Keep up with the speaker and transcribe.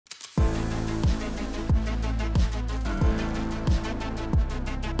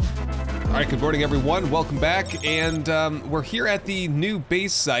All right, good morning, everyone. Welcome back, and we're here at the new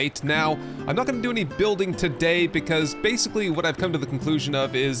base site. Now, I'm not going to do any building today because basically what I've come to the conclusion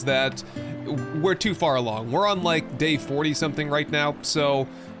of is that we're too far along. We're on like day 40 something right now, so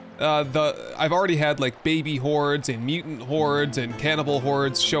I've already had like baby hordes and mutant hordes and cannibal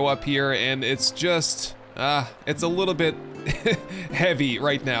hordes show up here, and it's just it's a little bit heavy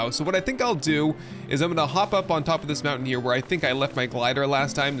right now. So what I think I'll do is I'm gonna hop up on top of this mountain here where I think I left my glider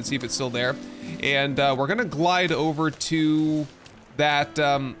last time to see if it's still there. And we're gonna glide over to that,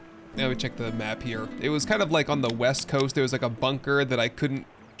 let me check the map here. It was kind of like on the west coast. There was like a bunker that I couldn't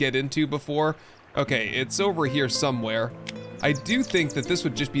get into before. Okay, it's over here somewhere. I do think that this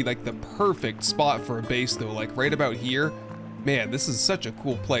would just be like the perfect spot for a base though, like right about here. Man, this is such a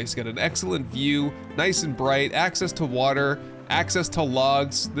cool place. Got an excellent view, nice and bright, access to water, access to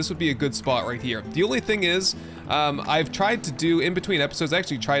logs. This would be a good spot right here. The only thing is, I've tried to do, in between episodes, I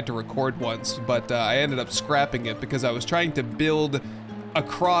actually tried to record once, but I ended up scrapping it because I was trying to build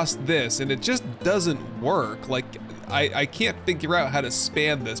across this, and it just doesn't work. Like, I can't figure out how to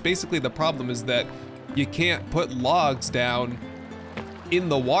span this. Basically, the problem is that you can't put logs down in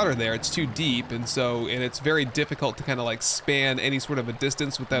the water there. It's too deep, and it's very difficult to kind of like span any sort of a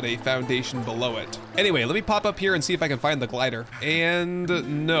distance without a foundation below it. Anyway, let me pop up here and see if I can find the glider.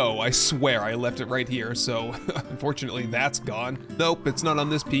 And no, I swear I left it right here, so unfortunately that's gone. Nope, it's not on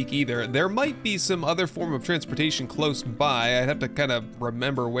this peak either. There might be some other form of transportation close by. I'd have to kind of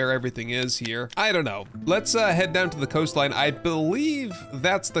remember where everything is here. I don't know. Let's head down to the coastline. I believe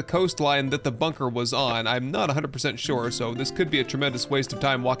that's the coastline that the bunker was on. I'm not 100% sure, so this could be a tremendous waste of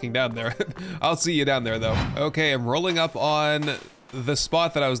time walking down there. I'll see you down there though. Okay, I'm rolling up on the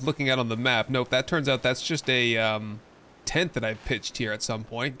spot that I was looking at on the map. Nope, that turns out that's just a tent that I pitched here at some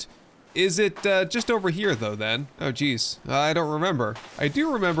point. Is it just over here though then? Oh geez, I don't remember. I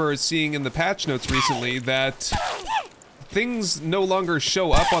do remember seeing in the patch notes recently that things no longer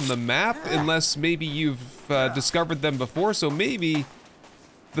show up on the map unless maybe you've discovered them before, so maybe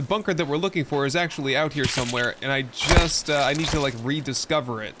the bunker that we're looking for is actually out here somewhere, and I need to like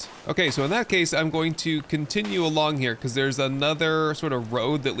rediscover it. Okay, so in that case, I'm going to continue along here because there's another sort of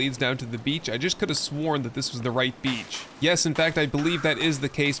road that leads down to the beach. I just could have sworn that this was the right beach. Yes, in fact, I believe that is the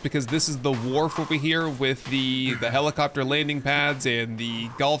case because this is the wharf over here with the helicopter landing pads and the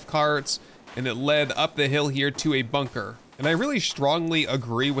golf carts, and it led up the hill here to a bunker. And I really strongly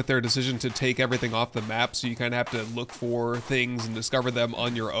agree with their decision to take everything off the map, so you kind of have to look for things and discover them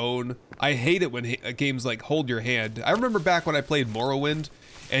on your own. I hate it when games like hold your hand. I remember back when I played Morrowind,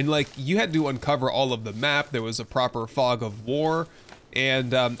 and like you had to uncover all of the map. There was a proper fog of war,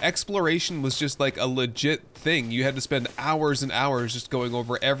 and exploration was just like a legit thing. You had to spend hours and hours just going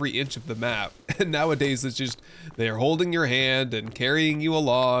over every inch of the map. And nowadays it's just, they're holding your hand and carrying you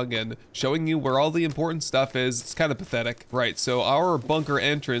along and showing you where all the important stuff is. It's kind of pathetic. Right, so our bunker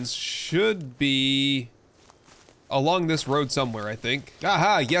entrance should be along this road somewhere, I think.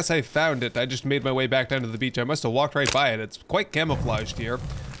 Aha, yes, I found it. I just made my way back down to the beach. I must have walked right by it. It's quite camouflaged here.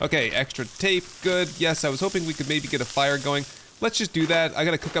 Okay, extra tape, good. Yes, I was hoping we could maybe get a fire going. Let's just do that. I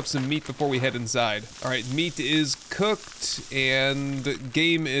gotta cook up some meat before we head inside. All right, meat is cooked and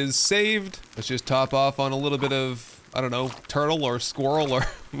game is saved. Let's just top off on a little bit of, I don't know, turtle or squirrel or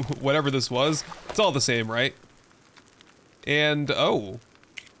whatever this was. It's all the same, right? And, oh.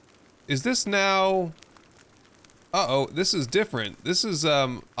 Is this now? Uh-oh, this is different. This is,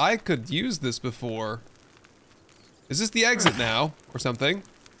 I could use this before. Is this the exit now or something?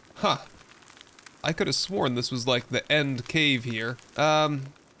 Huh. I could have sworn this was like the end cave here.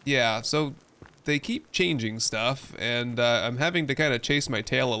 Yeah, so they keep changing stuff, and I'm having to kind of chase my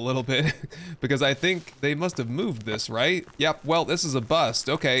tail a little bit because I think they must have moved this, right? Yep, well, this is a bust.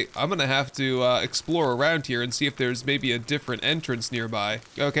 Okay, I'm gonna have to explore around here and see if there's maybe a different entrance nearby.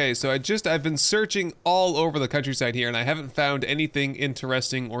 Okay, so I've been searching all over the countryside here, and I haven't found anything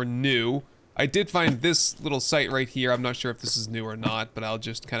interesting or new. I did find this little site right here. I'm not sure if this is new or not, but I'll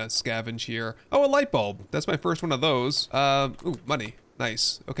just kind of scavenge here. Oh, a light bulb. That's my first one of those. Ooh, money.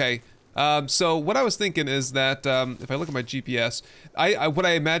 Nice. Okay. So what I was thinking is that if I look at my GPS, what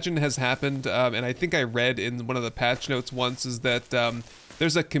I imagine has happened, and I think I read in one of the patch notes once, is that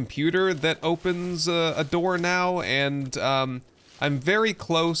there's a computer that opens a door now, and I'm very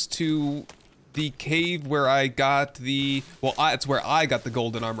close to the cave where I got the, well, it's where I got the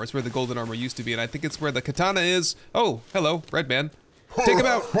golden armor. It's where the golden armor used to be, and I think it's where the katana is. Oh, hello, red man. Take him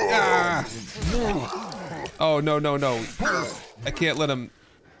out. Ah. Oh, no, no, no. I can't let him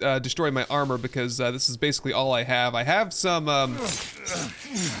destroy my armor because this is basically all I have. I have some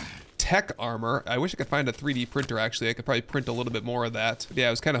tech armor. I wish I could find a 3D printer, actually. I could probably print a little bit more of that. But yeah, I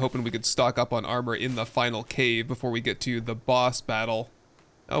was kind of hoping we could stock up on armor in the final cave before we get to the boss battle.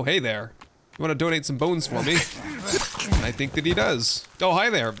 Oh, hey there. You want to donate some bones for me? I think that he does. Oh, hi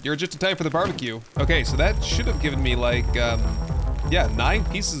there. You're just in time for the barbecue. Okay, so that should have given me like, yeah, 9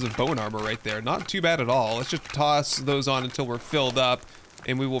 pieces of bone armor right there. Not too bad at all. Let's just toss those on until we're filled up,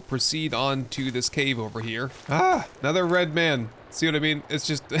 and we will proceed on to this cave over here. Ah, another red man. See what I mean? It's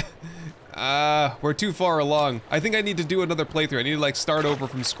just, we're too far along. I think I need to do another playthrough. I need to like start over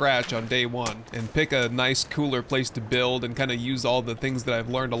from scratch on day 1 and pick a nice, cooler place to build and kind of use all the things that I've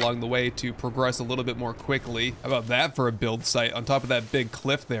learned along the way to progress a little bit more quickly. How about that for a build site on top of that big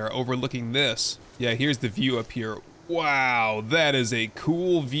cliff there overlooking this? Yeah, here's the view up here. Wow, that is a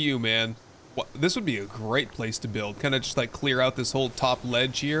cool view, man. This would be a great place to build. Kind of just like clear out this whole top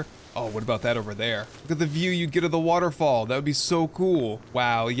ledge here. Oh, what about that over there? Look at the view you get of the waterfall. That would be so cool.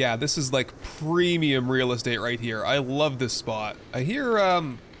 Wow, yeah, this is like premium real estate right here. I love this spot. I hear,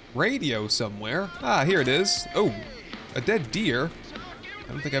 radio somewhere. Ah, here it is. Oh, a dead deer.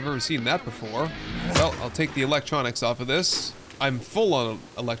 I don't think I've ever seen that before. Well, I'll take the electronics off of this. I'm full on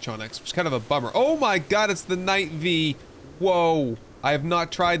electronics, which is kind of a bummer. Oh my God, it's the night V. Whoa, I have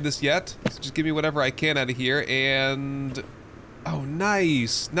not tried this yet. So just give me whatever I can out of here and... Oh,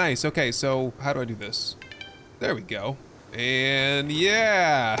 nice, nice. Okay, so how do I do this? There we go. And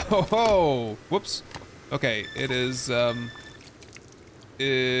yeah, ho ho. Whoops. Okay, it is,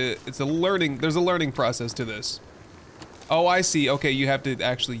 it's a learning, there's a learning process to this. Oh, I see. Okay, you have to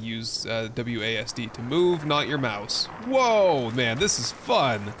actually use WASD to move, not your mouse. Whoa, man, this is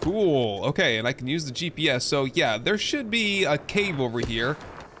fun. Cool. Okay, and I can use the GPS. So yeah, there should be a cave over here.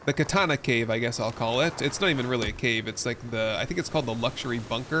 The Katana cave, I guess I'll call it. It's not even really a cave. It's like the, I think it's called the luxury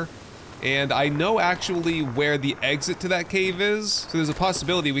bunker. And I know actually where the exit to that cave is. So there's a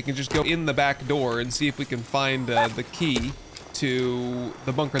possibility we can just go in the back door and see if we can find the key to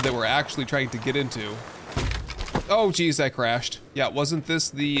the bunker that we're actually trying to get into. Oh geez, I crashed. Yeah, wasn't this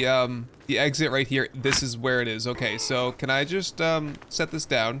the exit right here? This is where it is. Okay, so can I just set this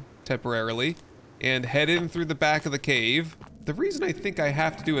down temporarily and head in through the back of the cave? The reason I think I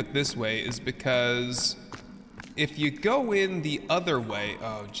have to do it this way is because if you go in the other way,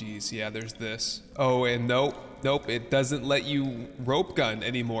 oh geez, yeah, there's this. Oh, and nope, it doesn't let you rope gun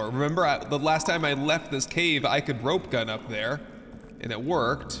anymore. Remember, the last time I left this cave, I could rope gun up there, and it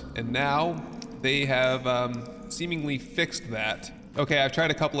worked, and now they have seemingly fixed that. Okay, I've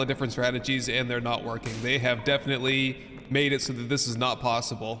tried a couple of different strategies, and they're not working. They have definitely made it so that this is not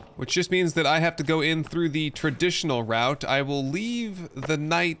possible, which just means that I have to go in through the traditional route. I will leave the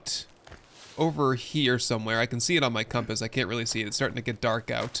night over here somewhere. I can see it on my compass. I can't really see it. It's starting to get dark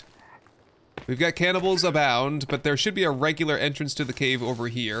out. We've got cannibals abound, but there should be a regular entrance to the cave over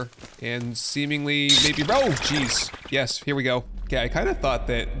here, and seemingly maybe, oh jeez. Yes, here we go. Okay, I kind of thought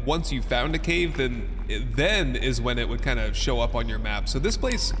that once you found a cave, then is when it would kind of show up on your map. So this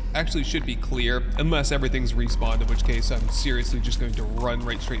place actually should be clear, unless everything's respawned, in which case I'm seriously just going to run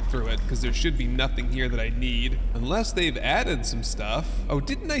right straight through it, because there should be nothing here that I need, unless they've added some stuff. Oh,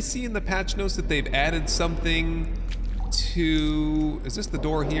 didn't I see in the patch notes that they've added something to, is this the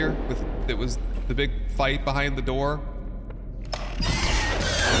door here? That was the big fight behind the door?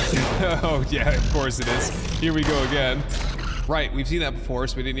 Oh yeah, of course it is. Here we go again. Right, we've seen that before,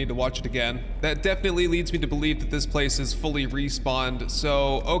 so we didn't need to watch it again. That definitely leads me to believe that this place is fully respawned.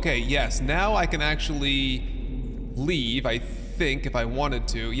 So, okay, yes, now I can actually leave, I think, if I wanted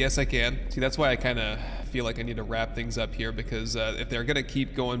to. Yes, I can. See, that's why I kind of feel like I need to wrap things up here, because if they're gonna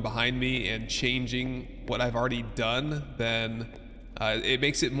keep going behind me and changing what I've already done, then it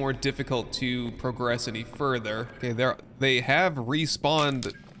makes it more difficult to progress any further. Okay, they have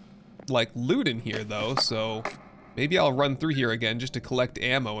respawned like loot in here though, so maybe I'll run through here again just to collect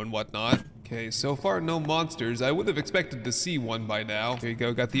ammo and whatnot. Okay, so far no monsters. I would have expected to see one by now. There you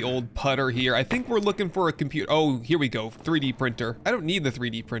go, got the old putter here. I think we're looking for a computer. Oh, here we go, 3D printer. I don't need the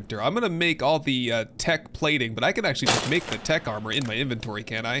 3D printer. I'm gonna make all the tech plating, but I can actually just make the tech armor in my inventory,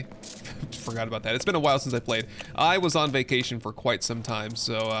 can't I? Forgot about that. It's been a while since I played. I was on vacation for quite some time,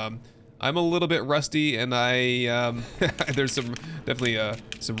 so I'm a little bit rusty, and there's definitely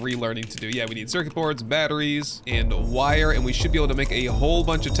some relearning to do. Yeah, we need circuit boards, batteries, and wire, and we should be able to make a whole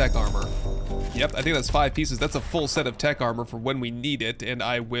bunch of tech armor. Yep, I think that's 5 pieces. That's a full set of tech armor for when we need it, and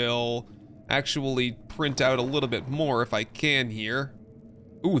I will actually print out a little bit more if I can here.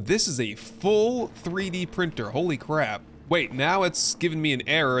 Ooh, this is a full 3D printer. Holy crap. Wait, now it's giving me an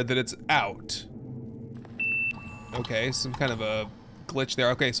error that it's out. Okay, some kind of a glitch there.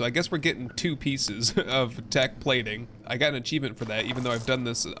 Okay, so I guess we're getting 2 pieces of tech plating. I got an achievement for that, even though I've done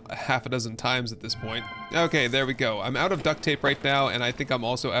this half a dozen times at this point. Okay, there we go. I'm out of duct tape right now, and I think I'm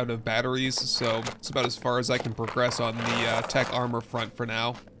also out of batteries, so it's about as far as I can progress on the tech armor front for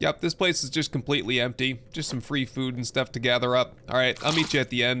now. Yep, this place is just completely empty. Just some free food and stuff to gather up. All right, I'll meet you at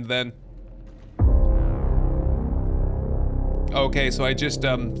the end then. Okay, so I just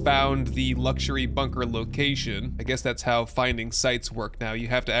found the luxury bunker location. I guess that's how finding sites work now. You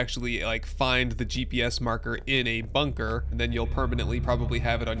have to actually like find the GPS marker in a bunker, and then you'll permanently probably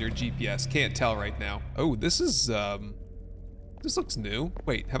have it on your GPS. Can't tell right now. Oh, this is, this looks new.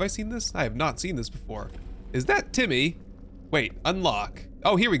 Wait, have I seen this? I have not seen this before. Is that Timmy? Wait, unlock.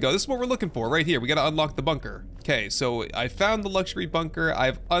 Oh, here we go. This is what we're looking for right here. We gotta unlock the bunker. Okay, so I found the luxury bunker.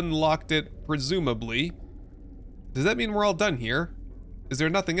 I've unlocked it, presumably. Does that mean we're all done here? Is there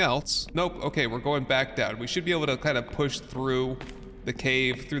nothing else? Nope. Okay, we're going back down. We should be able to kind of push through the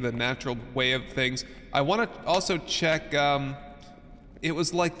cave, through the natural way of things. I want to also check, it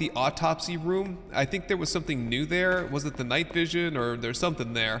was like the autopsy room. I think there was something new there. Was it the night vision or there's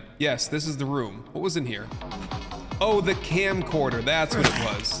something there? Yes, this is the room. What was in here? Oh, the camcorder, that's what it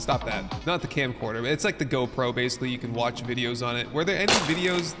was. Stop that, not the camcorder. It's like the GoPro, basically. You can watch videos on it. Were there any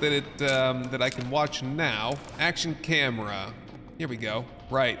videos that that I can watch now? Action camera, here we go.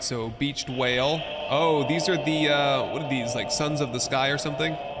 Right, so beached whale. Oh, these are the, what are these, like Sons of the Sky or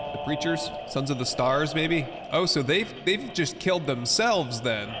something? The preachers? Sons of the Stars, maybe? Oh, so they've just killed themselves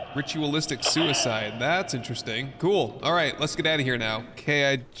then. Ritualistic suicide, that's interesting. Cool, all right, let's get out of here now.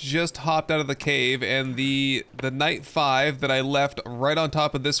 Okay, I just hopped out of the cave and the Night 5 that I left right on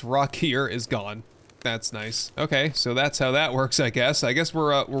top of this rock here is gone. That's nice. Okay, so that's how that works, I guess. I guess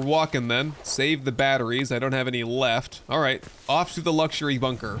we're walking then. Save the batteries, I don't have any left. All right, off to the luxury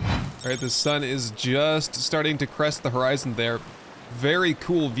bunker. All right, the sun is just starting to crest the horizon there. Very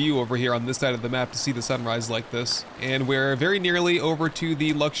cool view over here on this side of the map to see the sunrise like this. And we're very nearly over to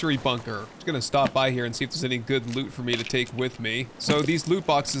the luxury bunker. Just gonna stop by here and see if there's any good loot for me to take with me. So these loot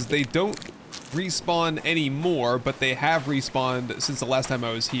boxes, they don't respawn anymore, but they have respawned since the last time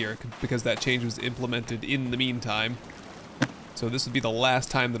I was here because that change was implemented in the meantime. So this would be the last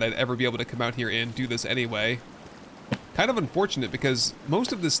time that I'd ever be able to come out here and do this anyway. Kind of unfortunate because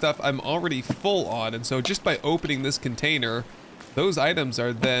most of this stuff I'm already full on, and so just by opening this container, those items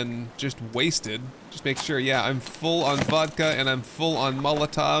are then just wasted. Just make sure, yeah, I'm full on vodka and I'm full on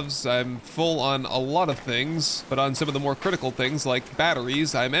Molotovs. I'm full on a lot of things, but on some of the more critical things like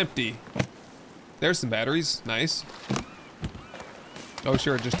batteries, I'm empty. There's some batteries, nice. Oh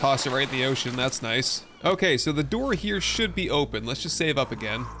sure, just toss it right in the ocean, that's nice. Okay, so the door here should be open. Let's just save up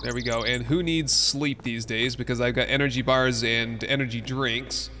again. There we go, and who needs sleep these days? Because I've got energy bars and energy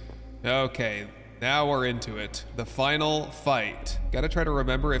drinks. Okay. Now we're into it. The final fight. Gotta try to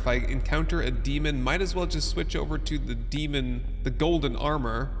remember if I encounter a demon, might as well just switch over to the demon, the golden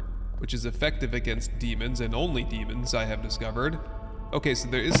armor, which is effective against demons and only demons, I have discovered. Okay, so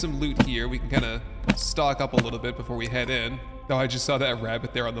there is some loot here. We can kind of stock up a little bit before we head in. Oh, I just saw that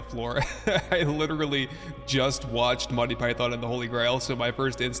rabbit there on the floor. I literally just watched Monty Python and the Holy Grail, so my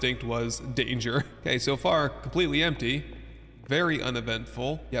first instinct was danger. Okay, so far, completely empty. Very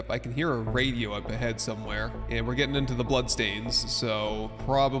uneventful. Yep, I can hear a radio up ahead somewhere. And we're getting into the bloodstains, so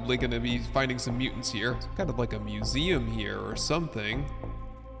probably gonna be finding some mutants here. It's kind of like a museum here or something.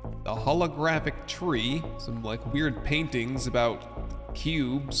 A holographic tree. Some like weird paintings about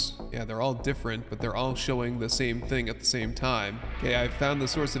cubes. Yeah, they're all different, but they're all showing the same thing at the same time. Okay, I found the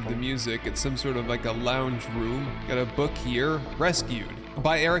source of the music. It's some sort of like a lounge room. Got a book here. Rescued.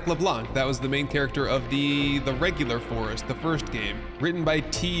 By Eric LeBlanc. That was the main character of the regular Forest, the first game. Written by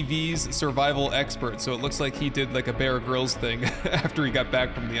TV's survival expert, so it looks like he did like a Bear Grylls thing after he got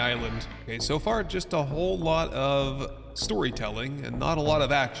back from the island. Okay, so far just a whole lot of storytelling and not a lot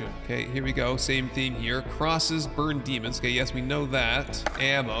of action. Okay, here we go, same theme here. Crosses burn demons. Okay, yes, we know that.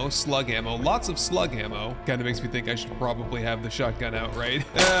 Ammo, slug ammo, lots of slug ammo. Kind of makes me think I should probably have the shotgun out, right?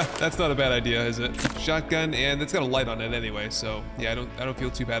 That's not a bad idea, is it? Shotgun, and it's got a light on it anyway, so yeah, I don't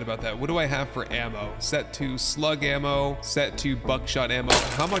feel too bad about that. What do I have for ammo? Set to slug ammo, set to buckshot ammo.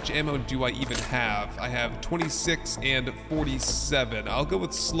 How much ammo do I even have? I have 26 and 47. I'll go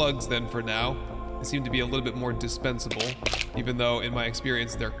with slugs then for now. They seem to be a little bit more dispensable, even though in my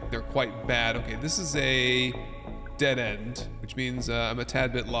experience they're quite bad. Okay, this is a dead end, which means I'm a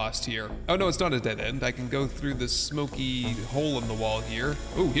tad bit lost here. Oh no, it's not a dead end. I can go through this smoky hole in the wall here.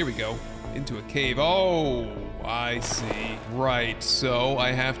 Oh, here we go. Into a cave. Oh, I see. Right, so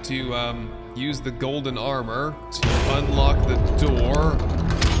I have to use the golden armor to unlock the door.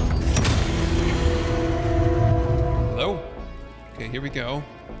 Hello? Okay, here we go.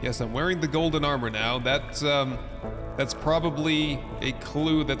 Yes, I'm wearing the golden armor now. That's probably a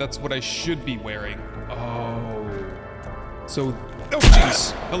clue that that's what I should be wearing. Oh. So, oh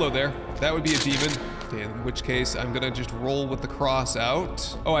jeez. Hello there. That would be a demon. Okay, in which case I'm gonna just roll with the cross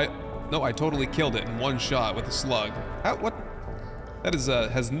out. Oh, no, I totally killed it in one shot with a slug. What? That is,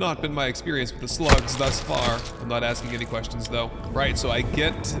 has not been my experience with the slugs thus far. I'm not asking any questions though. Right, so I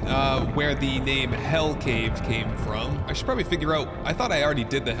get where the name Hell Cave came from. I should probably figure out, I thought I already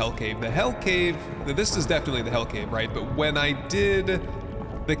did the Hell Cave. The Hell Cave, this is definitely the Hell Cave, right? But when I did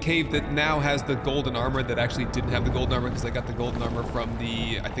the cave that now has the golden armor that actually didn't have the golden armor because I got the golden armor from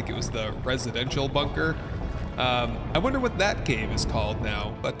the, I think it was the residential bunker. I wonder what that cave is called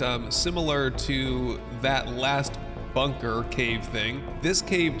now, but similar to that last bunker cave thing, this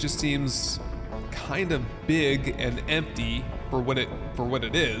cave just seems kind of big and empty for what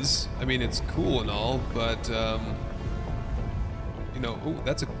it is. I mean, it's cool and all, but you know, ooh,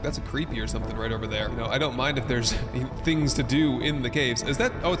 that's a creepy or something right over there. You know, I don't mind if there's things to do in the caves. Is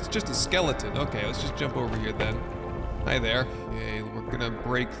that? Oh, it's just a skeleton. Okay, let's just jump over here then. Hi there. Okay, we're gonna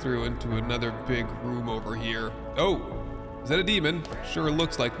break through into another big room over here. Oh. Is that a demon? Sure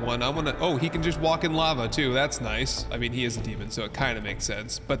looks like one. Oh, he can just walk in lava too. That's nice. I mean, he is a demon, so it kind of makes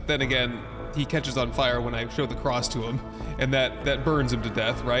sense. But then again, he catches on fire when I show the cross to him, and that burns him to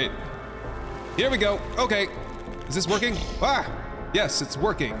death, right? Here we go. Okay. Is this working? Ah! Yes, it's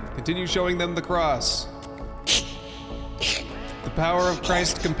working. Continue showing them the cross. The power of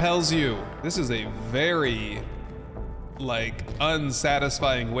Christ compels you. This is a very, like,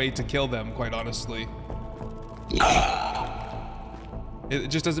 unsatisfying way to kill them, quite honestly. It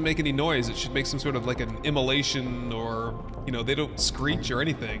just doesn't make any noise. It should make some sort of like an immolation, or, you know, they don't screech or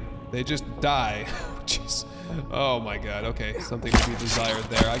anything. They just die. Jeez. Oh my god, okay. Something to be desired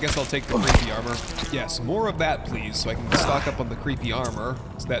there. I guess I'll take the creepy armor. Yes, more of that please, so I can stock up on the creepy armor.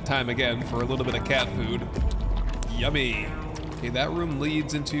 It's that time again for a little bit of cat food. Yummy. Okay, that room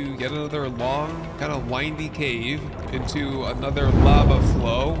leads into yet another long, kind of windy cave, into another lava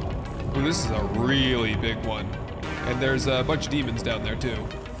flow. Ooh, this is a really big one. And there's a bunch of demons down there too.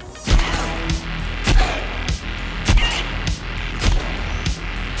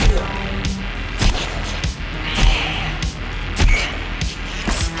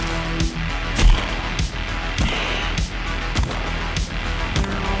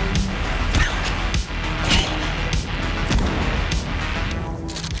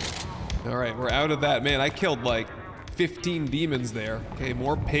 All right, we're out of that. Man, I killed like 15 demons there. Okay,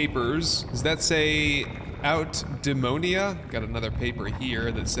 more papers. Does that say out demonia? Got another paper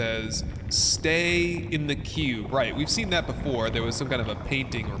here that says stay in the cube. Right, we've seen that before. There was some kind of a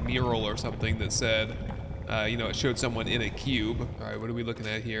painting or mural or something that said, you know, it showed someone in a cube. All right, what are we looking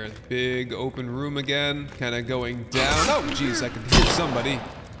at here? Big open room again, kind of going down. Oh, geez, I can hear somebody.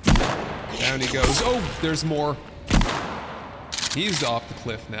 Down he goes. Oh, there's more. He's off the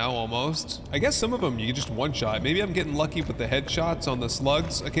cliff now, almost. I guess some of them you just one-shot. Maybe I'm getting lucky with the headshots on the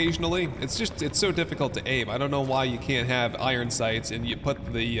slugs occasionally. It's so difficult to aim. I don't know why you can't have iron sights and you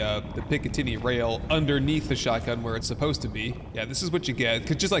put the Picatinny rail underneath the shotgun where it's supposed to be. Yeah, this is what you get.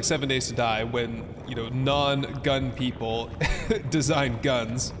 'Cause just like 7 Days to Die, when, you know, non-gun people design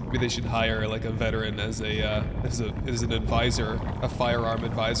guns. Maybe they should hire like a veteran as an advisor, a firearm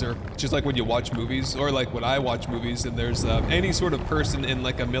advisor. Just like when you watch movies, or like when I watch movies and there's any sort of person in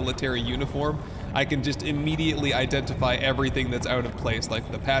like a military uniform, I can just immediately identify everything that's out of place,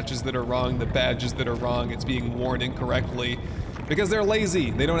 like the patches that are wrong, the badges that are wrong, it's being worn incorrectly, because they're lazy.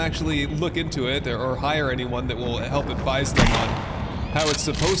 They don't actually look into it or hire anyone that will help advise them on how it's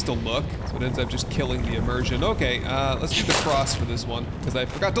supposed to look, so it ends up just killing the immersion. Okay, let's do the cross for this one, because I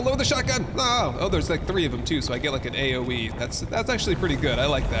forgot to load the shotgun. Oh, there's like 3 of them too, so I get like an AoE. That's actually pretty good. I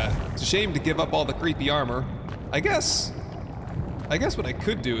like that. It's a shame to give up all the creepy armor. I guess what I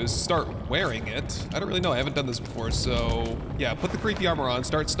could do is start wearing it. I don't really know, I haven't done this before, so yeah, put the creepy armor on,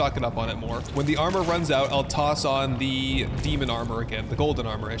 start stocking up on it more. When the armor runs out, I'll toss on the demon armor again, the golden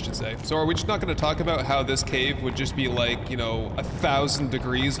armor, I should say. So are we just not gonna talk about how this cave would just be like, you know, 1,000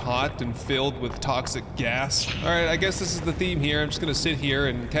 degrees hot and filled with toxic gas? All right, I guess this is the theme here. I'm just gonna sit here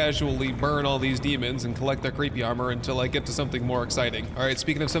and casually burn all these demons and collect their creepy armor until I get to something more exciting. All right,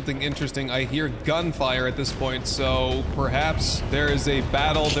 speaking of something interesting, I hear gunfire at this point, so perhaps there is a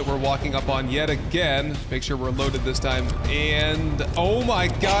battle that we're walking up on yet again. Make sure we're loaded this time. And oh my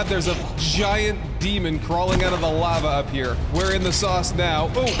god, there's a giant demon crawling out of the lava up here. We're in the sauce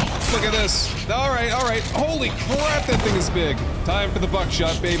now. Oh, look at this. All right. Holy crap, that thing is big. Time for the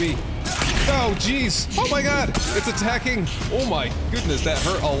buckshot, baby. Oh, geez. Oh my god, it's attacking. Oh my goodness, that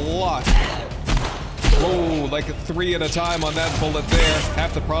hurt a lot. Whoa, like 3 at a time on that bullet there.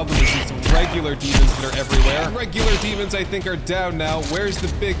 Half the problem is these regular demons that are everywhere. Regular demons, I think, are down now. Where's the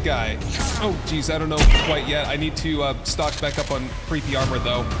big guy? Oh, geez, I don't know quite yet. I need to stock back up on creepy armor,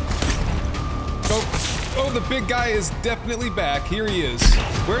 though. Oh, the big guy is definitely back. Here he is.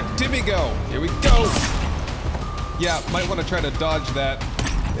 Where'd Timmy go? Here we go. Yeah, might want to try to dodge that.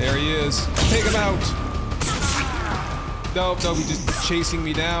 There he is. Take him out. No, he's just chasing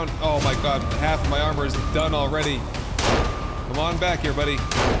me down. Oh my god, half of my armor is done already. Come on back here, buddy.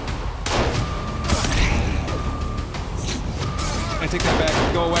 I take that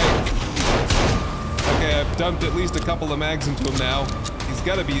back. Go away. Okay, I've dumped at least a couple of mags into him now. He's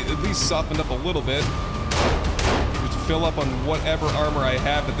got to be at least softened up a little bit. Just fill up on whatever armor I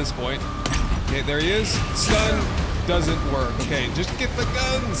have at this point. Okay, there he is. Stun doesn't work. Okay, just get the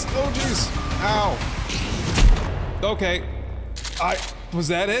guns. Oh, jeez. Ow. Okay. Was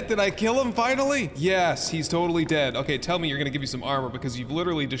that it? Did I kill him finally? Yes, he's totally dead. Okay, tell me you're gonna give me some armor because you've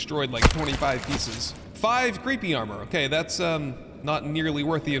literally destroyed like 25 pieces. 5 creepy armor. Okay, that's not nearly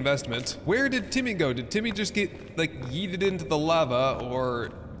worth the investment. Where did Timmy go? Did Timmy just get like yeeted into the lava, or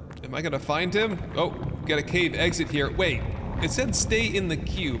am I gonna find him? Oh, got a cave exit here. Wait, it said stay in the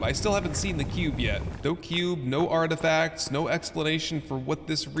cube. I still haven't seen the cube yet. No cube, no artifacts, no explanation for what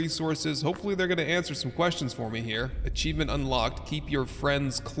this resource is. Hopefully they're gonna answer some questions for me here. Achievement unlocked, keep your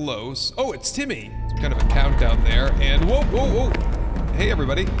friends close. Oh, it's Timmy. Some kind of a countdown there, and whoa. Hey,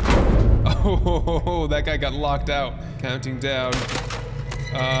 everybody. Oh, that guy got locked out. Counting down.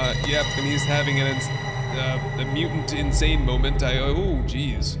 Yep, and he's having a mutant insane moment. Oh,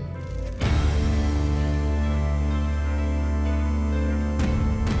 geez.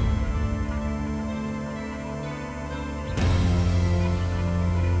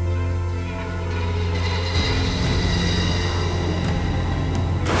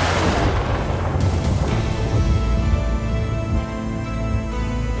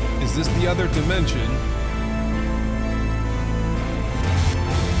 Is this the other dimension?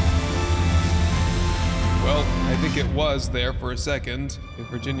 Well, I think it was there for a second.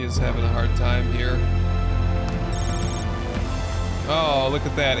 Virginia's having a hard time here. Oh, look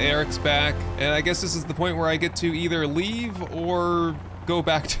at that. Eric's back. And I guess this is the point where I get to either leave or go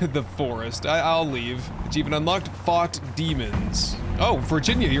back to the forest. I'll leave. Achievement unlocked. Fought demons. Oh,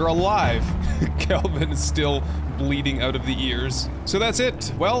 Virginia, you're alive. Calvin is still bleeding out of the ears. So that's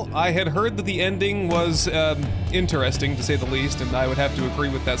it. Well, I had heard that the ending was interesting, to say the least, and I would have to agree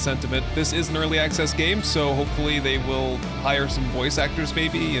with that sentiment. This is an early access game, so hopefully they will hire some voice actors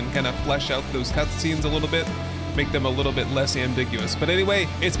maybe and kind of flesh out those cutscenes a little bit, make them a little bit less ambiguous. But anyway,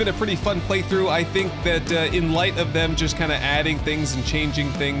 it's been a pretty fun playthrough. I think that in light of them just kind of adding things and changing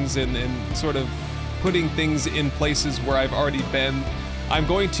things and sort of putting things in places where I've already been, I'm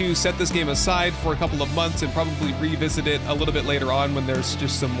going to set this game aside for a couple of months and probably revisit it a little bit later on when there's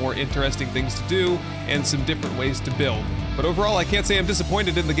just some more interesting things to do and some different ways to build. But overall, I can't say I'm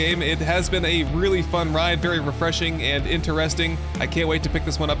disappointed in the game. It has been a really fun ride, very refreshing and interesting. I can't wait to pick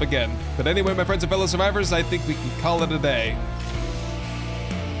this one up again. But anyway, my friends and fellow survivors, I think we can call it a day.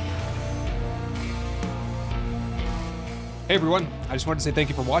 Hey everyone, I just wanted to say thank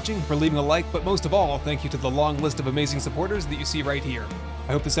you for watching, for leaving a like, but most of all, thank you to the long list of amazing supporters that you see right here.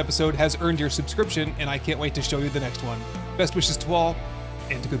 I hope this episode has earned your subscription, and I can't wait to show you the next one. Best wishes to all,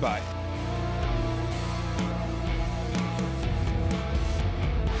 and goodbye.